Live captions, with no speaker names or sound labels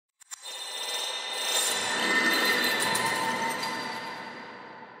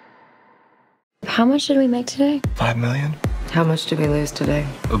How much did we make today? 5 million. How much did we lose today?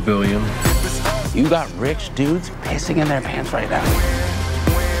 $1 billion. You got rich dudes pissing in their pants right now.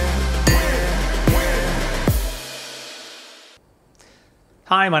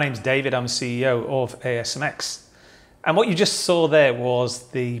 Hi, my name's David. I'm CEO of ASMX. And what you just saw there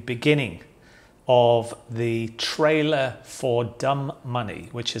was the beginning of the trailer for Dumb Money,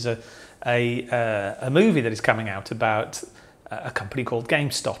 which is a movie that is coming out about a company called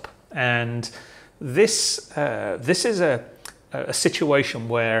GameStop. And this is a situation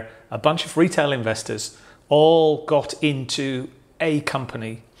where a bunch of retail investors all got into a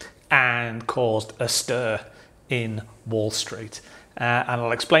company and caused a stir in Wall Street. And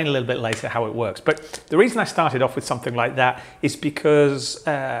I'll explain a little bit later how it works. But the reason I started off with something like that is because,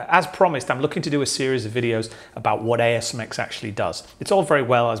 as promised, I'm looking to do a series of videos about what ASMX actually does. It's all very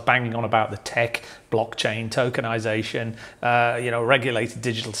well as banging on about the tech, blockchain, tokenization, regulated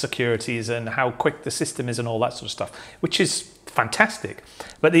digital securities and how quick the system is and all that sort of stuff, which is fantastic.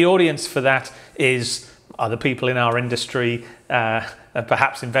 But the audience for that is other people in our industry,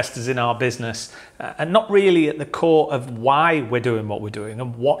 perhaps investors in our business, and not really at the core of why we're doing what we're doing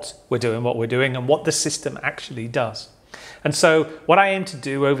and what we're doing what we're doing and what the system actually does. And so what I aim to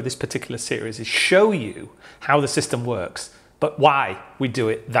do over this particular series is show you how the system works, but why we do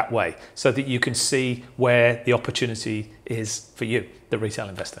it that way, so that you can see where the opportunity is for you, the retail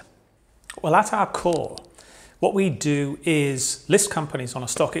investor. Well, at our core, what we do is list companies on a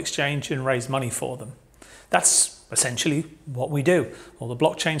stock exchange and raise money for them. That's essentially what we do. All the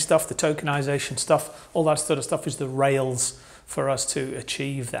blockchain stuff, the tokenization stuff, all that sort of stuff is the rails for us to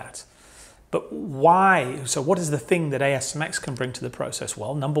achieve that. But why? So what is the thing that ASMX can bring to the process?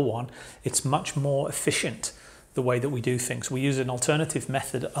 Well, number one, it's much more efficient the way that we do things. We use an alternative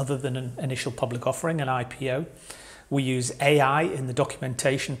method other than an initial public offering, an IPO. We use AI in the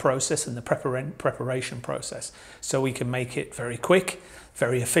documentation process and the preparation process. So we can make it very quick,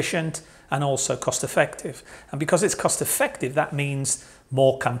 very efficient, and also cost effective. And because it's cost effective, that means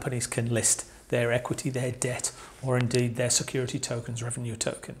more companies can list their equity, their debt, or indeed their security tokens, revenue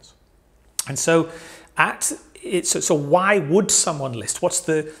tokens. And so so why would someone list? What's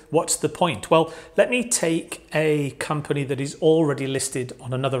the point? Well, let me take a company that is already listed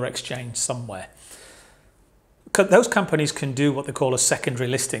on another exchange somewhere. Those companies can do what they call a secondary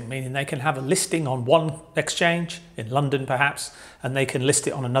listing, meaning they can have a listing on one exchange, in London perhaps, and they can list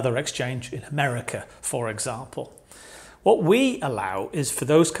it on another exchange in America, for example. What we allow is for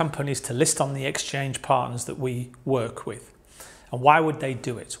those companies to list on the exchange partners that we work with. And why would they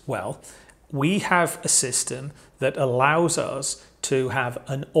do it? Well, we have a system that allows us to have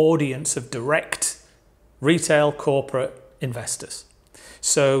an audience of direct retail corporate investors.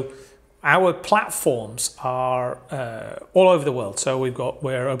 So our platforms are all over the world. So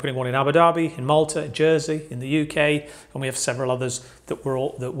we're opening one in Abu Dhabi, in Malta, in Jersey, in the UK, and we have several others that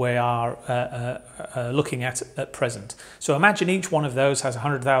we are looking at present. So imagine each one of those has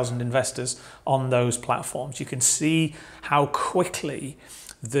 100,000 investors on those platforms. You can see how quickly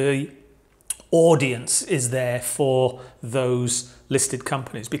the audience is there for those listed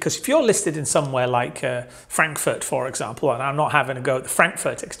companies. Because if you're listed in somewhere like Frankfurt, for example, and I'm not having a go at the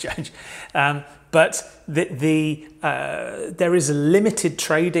Frankfurt exchange, but there is limited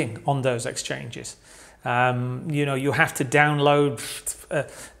trading on those exchanges. You have to download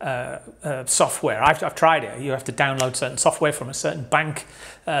software. I've tried it. You have to download certain software from a certain bank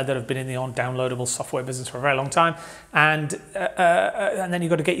that have been in the downloadable software business for a very long time, and then you've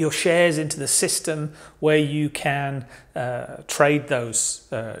got to get your shares into the system where you can trade those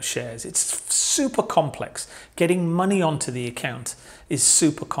shares. It's super complex. Getting money onto the account is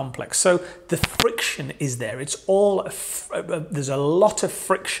super complex. So the friction is there. It's all there's a lot of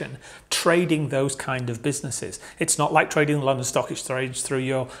friction trading those kind of businesses. It's not like trading the London Stock Exchange through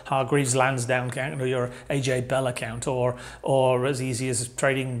your Hargreaves Lansdown account or your AJ Bell account, or as easy as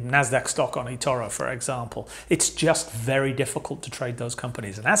trading Nasdaq stock on eToro, for example. It's just very difficult to trade those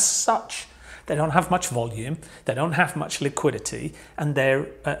companies, and as such, they don't have much volume, they don't have much liquidity, and there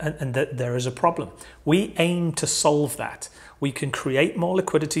is a problem. We aim to solve that. We can create more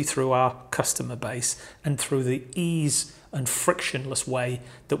liquidity through our customer base and through the ease and frictionless way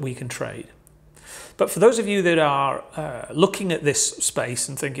that we can trade. But for those of you that are looking at this space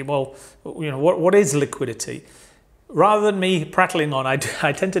and thinking, well, what is liquidity? Rather than me prattling on, I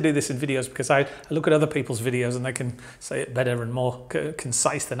tend to do this in videos because I look at other people's videos and they can say it better and more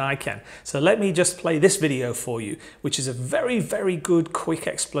concise than I can. So let me just play this video for you, which is a very, very good, quick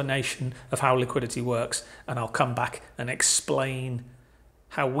explanation of how liquidity works. And I'll come back and explain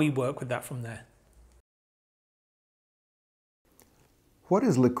how we work with that from there. What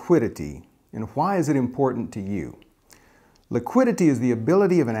is liquidity and why is it important to you? Liquidity is the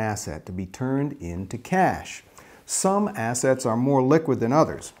ability of an asset to be turned into cash. Some assets are more liquid than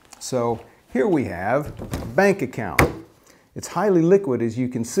others. So here we have a bank account. It's highly liquid, as you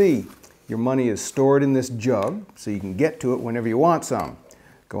can see. Your money is stored in this jug, so you can get to it whenever you want some.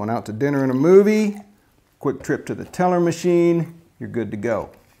 Going out to dinner and a movie, quick trip to the teller machine, you're good to go.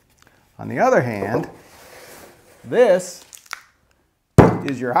 On the other hand, this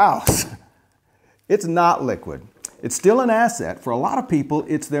is your house. It's not liquid. It's still an asset. For a lot of people,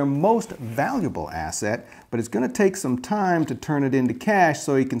 it's their most valuable asset, but it's going to take some time to turn it into cash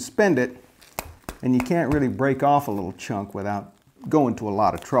so you can spend it, and you can't really break off a little chunk without going to a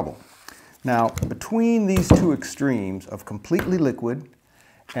lot of trouble. Now, between these two extremes of completely liquid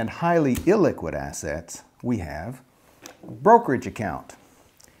and highly illiquid assets, we have a brokerage account.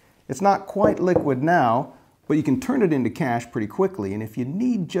 It's not quite liquid now, but you can turn it into cash pretty quickly, and if you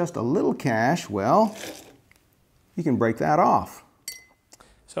need just a little cash, well, you can break that off.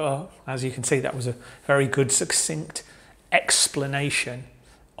 So as you can see, that was a very good, succinct explanation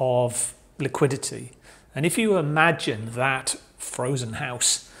of liquidity. And if you imagine that frozen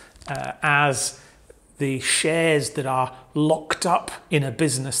house as the shares that are locked up in a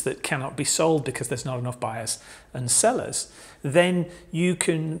business that cannot be sold because there's not enough buyers and sellers, then you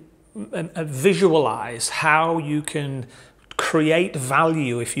can visualize how you can create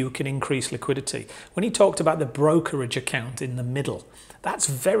value if you can increase liquidity. When he talked about the brokerage account in the middle, that's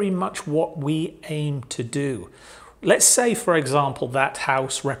very much what we aim to do. Let's say, for example, that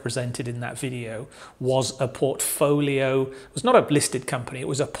house represented in that video was a portfolio, it was not a listed company, it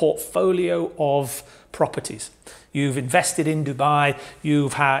was a portfolio of properties. You've invested in Dubai,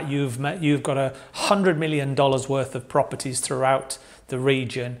 you've got $100 million worth of properties throughout the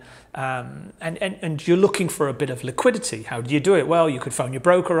region, and you're looking for a bit of liquidity. How do you do it? Well, you could phone your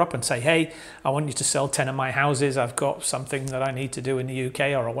broker up and say, hey, I want you to sell 10 of my houses. I've got something that I need to do in the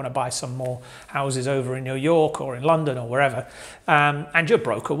UK, or I want to buy some more houses over in New York or in London or wherever. And your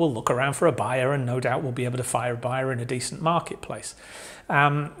broker will look around for a buyer, and no doubt will be able to find a buyer in a decent marketplace.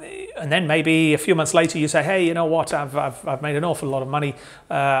 And then maybe a few months later you say, hey, you know what, I've made an awful lot of money.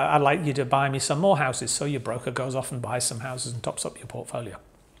 I'd like you to buy me some more houses. So your broker goes off and buys some houses and tops up your portfolio.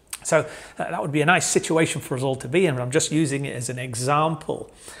 So that would be a nice situation for us all to be in. I'm just using it as an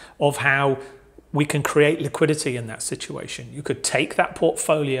example of how we can create liquidity in that situation. You could take that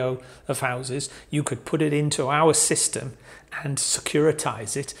portfolio of houses, you could put it into our system and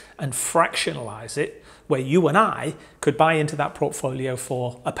securitize it and fractionalize it, where you and I could buy into that portfolio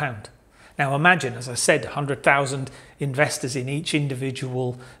for £1. Now imagine, as I said, 100,000 investors in each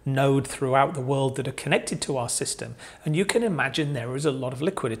individual node throughout the world that are connected to our system. And you can imagine there is a lot of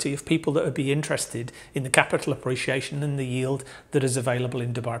liquidity of people that would be interested in the capital appreciation and the yield that is available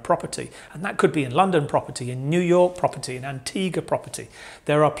in Dubai property. And that could be in London property, in New York property, in Antigua property.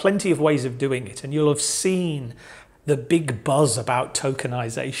 There are plenty of ways of doing it. And you'll have seen the big buzz about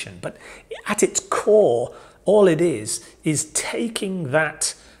tokenization. But at its core, all it is taking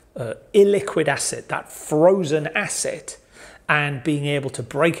that illiquid asset, that frozen asset, and being able to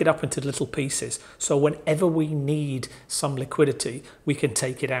break it up into little pieces. So whenever we need some liquidity, we can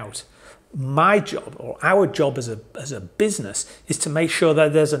take it out. My job, or our job as a business, is to make sure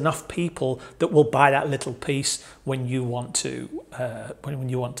that there's enough people that will buy that little piece when you want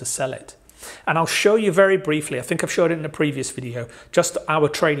to sell it. And I'll show you very briefly, I think I've showed it in a previous video, just our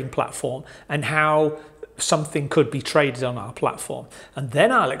trading platform and how something could be traded on our platform. And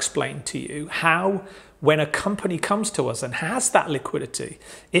then I'll explain to you how, when a company comes to us and has that liquidity,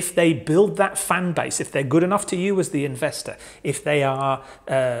 if they build that fan base, if they're good enough to you as the investor, if they are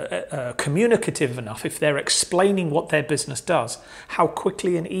communicative enough, if they're explaining what their business does, how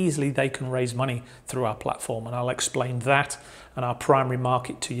quickly and easily they can raise money through our platform. And I'll explain that and our primary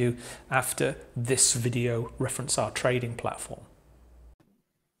market to you after this video reference our trading platform.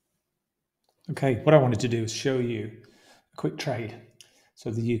 Okay, what I wanted to do is show you a quick trade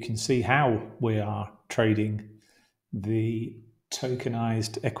so that you can see how we are trading the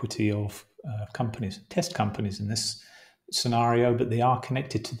tokenized equity of companies, test companies in this scenario, but they are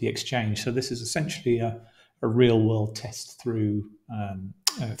connected to the exchange. So this is essentially a real world test through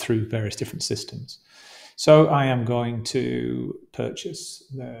various different systems. So I am going to purchase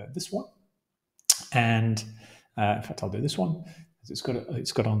this one, and in fact I'll do this one. It's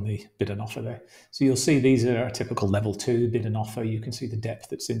got on the bid and offer there. So you'll see these are a typical level 2 bid and offer. You can see the depth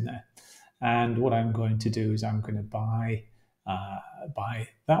that's in there. And what I'm going to do is I'm going to buy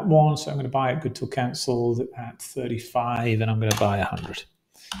that one. So I'm going to buy it good till cancelled at 35, and I'm going to buy 100.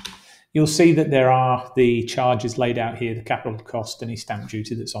 You'll see that there are the charges laid out here, the capital cost, any stamp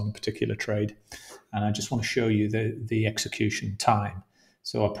duty that's on a particular trade. And I just want to show you the execution time.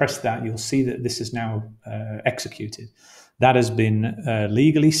 So I press that, you'll see that this is now executed. That has been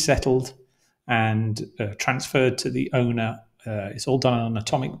legally settled and transferred to the owner. It's all done on an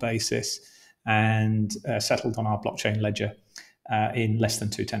atomic basis and settled on our blockchain ledger in less than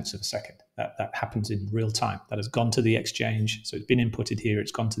 0.2 of a second. That happens in real time. That has gone to the exchange. So it's been inputted here.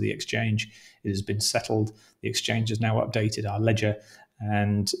 It's gone to the exchange. It has been settled. The exchange has now updated our ledger,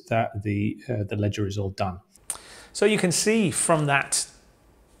 and that the ledger is all done. So you can see from that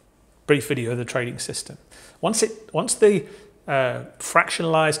brief video of the trading system, once the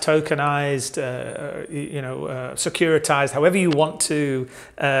fractionalized, tokenized, securitized, however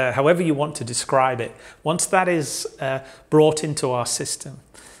you want to describe it, once that is brought into our system,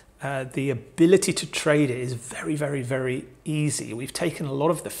 the ability to trade it is very, very, very easy. We've taken a lot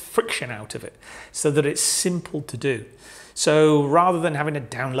of the friction out of it so that it's simple to do. So rather than having to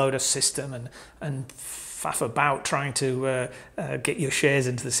download a system and faff about trying to get your shares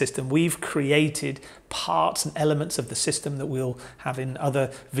into the system, we've created parts and elements of the system that we'll have in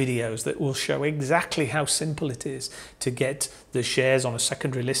other videos that will show exactly how simple it is to get the shares on a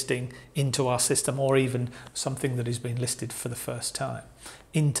secondary listing into our system, or even something that has been listed for the first time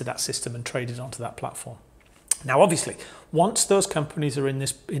into that system and traded onto that platform. Now, obviously, once those companies are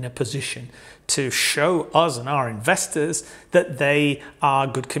in a position to show us and our investors that they are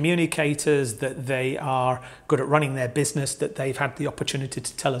good communicators, that they are good at running their business, that they've had the opportunity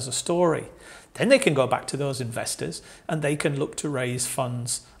to tell us a story, then they can go back to those investors and they can look to raise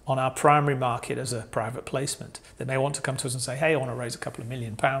funds on our primary market as a private placement. They may want to come to us and say, hey, I want to raise a couple of £1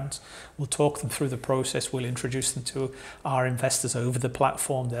 million. We'll talk them through the process. We'll introduce them to our investors over the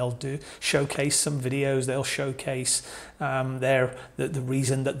platform. They'll showcase some videos. They'll showcase the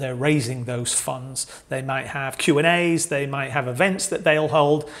reason that they're raising those funds. They might have Q&As. They might have events that they'll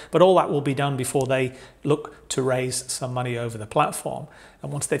hold, but all that will be done before they look to raise some money over the platform.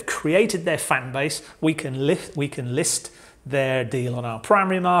 And once they've created their fan base, we can list their deal on our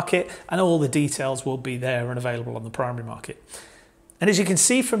primary market, and all the details will be there and available on the primary market. And as you can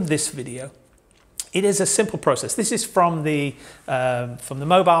see from this video, it is a simple process. This is from the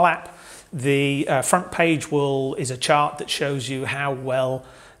mobile app. The front page is a chart that shows you how well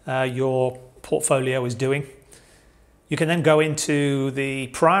your portfolio is doing. You can then go into the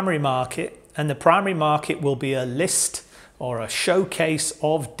primary market, and the primary market will be a list or a showcase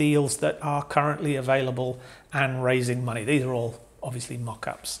of deals that are currently available and raising money. These are all obviously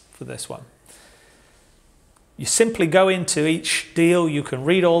mock-ups for this one. You simply go into each deal. You can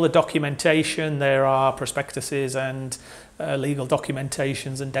read all the documentation. There are prospectuses and legal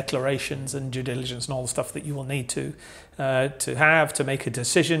documentations and declarations and due diligence and all the stuff that you will need to have to make a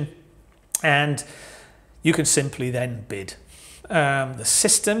decision. And you can simply then bid. The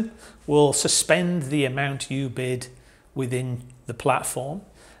system will suspend the amount you bid within the platform,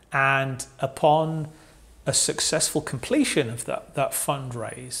 and upon a successful completion of that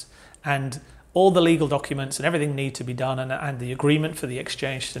fundraise, and all the legal documents and everything need to be done, and the agreement for the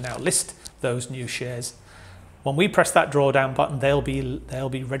exchange to now list those new shares, when we press that drawdown button, they'll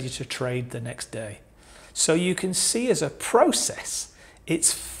be ready to trade the next day. So you can see as a process,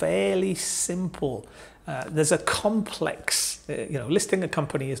 it's fairly simple. There's a complex, listing a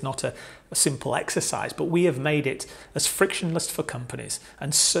company is not a simple exercise, but we have made it as frictionless for companies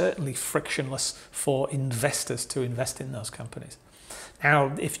and certainly frictionless for investors to invest in those companies.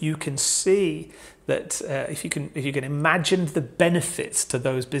 Now, if you can see that, if you can imagine the benefits to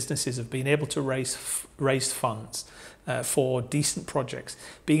those businesses of being able to raise funds for decent projects,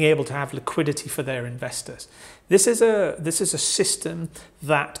 being able to have liquidity for their investors. This is a system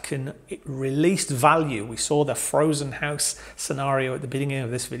that can release value. We saw the frozen house scenario at the beginning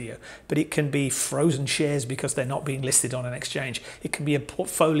of this video, but it can be frozen shares because they're not being listed on an exchange. It can be a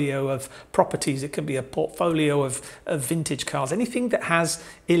portfolio of properties. It can be a portfolio of vintage cars. Anything that has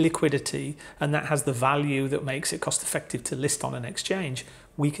illiquidity and that has the value that makes it cost effective to list on an exchange,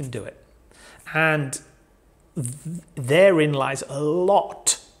 we can do it. And therein lies a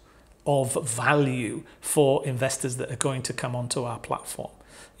lot of value for investors that are going to come onto our platform.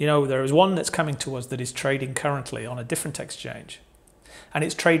 There is one that's coming to us that is trading currently on a different exchange, and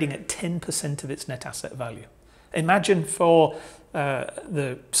it's trading at 10% of its net asset value. Imagine, for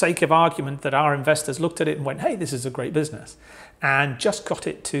the sake of argument, that our investors looked at it and went, hey, this is a great business, and just got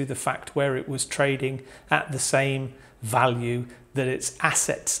it to the fact where it was trading at the same value that its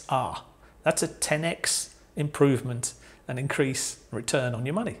assets are. That's a 10x improvement and increase return on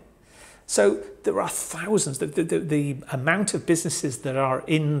your money. So there are thousands. The amount of businesses that are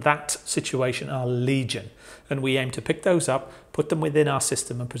in that situation are legion. And we aim to pick those up, put them within our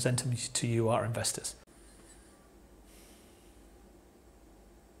system and present them to you, our investors.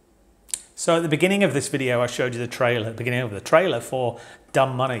 So at the beginning of this video, I showed you the trailer, the beginning of the trailer for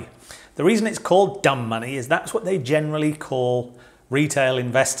Dumb Money. The reason it's called Dumb Money is that's what they generally call retail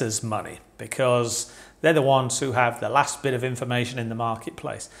investors' money, because they're the ones who have the last bit of information in the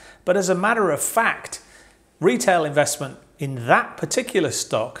marketplace. But as a matter of fact, retail investment in that particular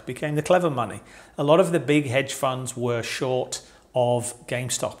stock became the clever money. A lot of the big hedge funds were short of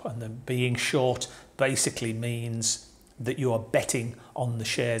GameStop, and then being short basically means that you are betting on the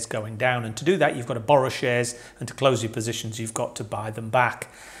shares going down. And to do that, you've got to borrow shares, and to close your positions, you've got to buy them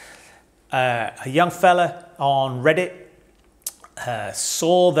back. A young fella on Reddit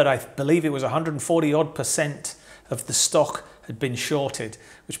saw that I believe it was 140% of the stock had been shorted,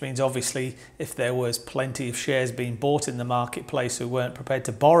 which means obviously if there was plenty of shares being bought in the marketplace who weren't prepared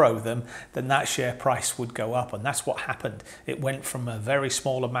to borrow them, then that share price would go up. And that's what happened. It went from a very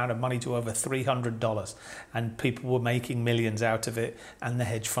small amount of money to over $300, and people were making millions out of it, and the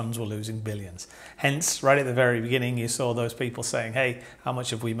hedge funds were losing billions. Hence, right at the very beginning, you saw those people saying, hey, how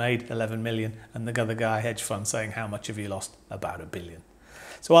much have we made? 11 million. And the other guy, hedge fund, saying, how much have you lost? About $1 billion.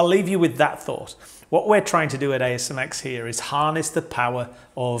 So I'll leave you with that thought. What we're trying to do at ASMX here is harness the power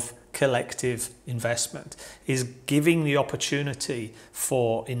of collective investment, is giving the opportunity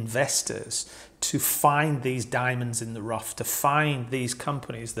for investors to find these diamonds in the rough, to find these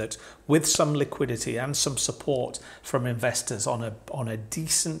companies that with some liquidity and some support from investors on a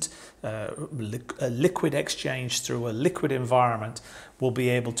decent liquid exchange through a liquid environment will be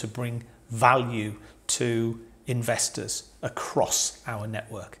able to bring value to investors across our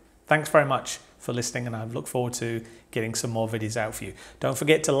network. Thanks very much for listening, and I look forward to getting some more videos out for you. Don't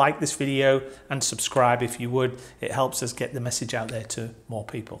forget to like this video and subscribe if you would. It helps us get the message out there to more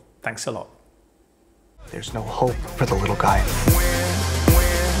people. Thanks a lot. There's no hope for the little guy.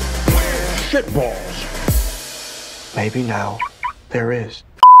 Shitballs. Maybe now there is.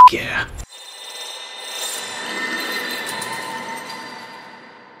 Yeah.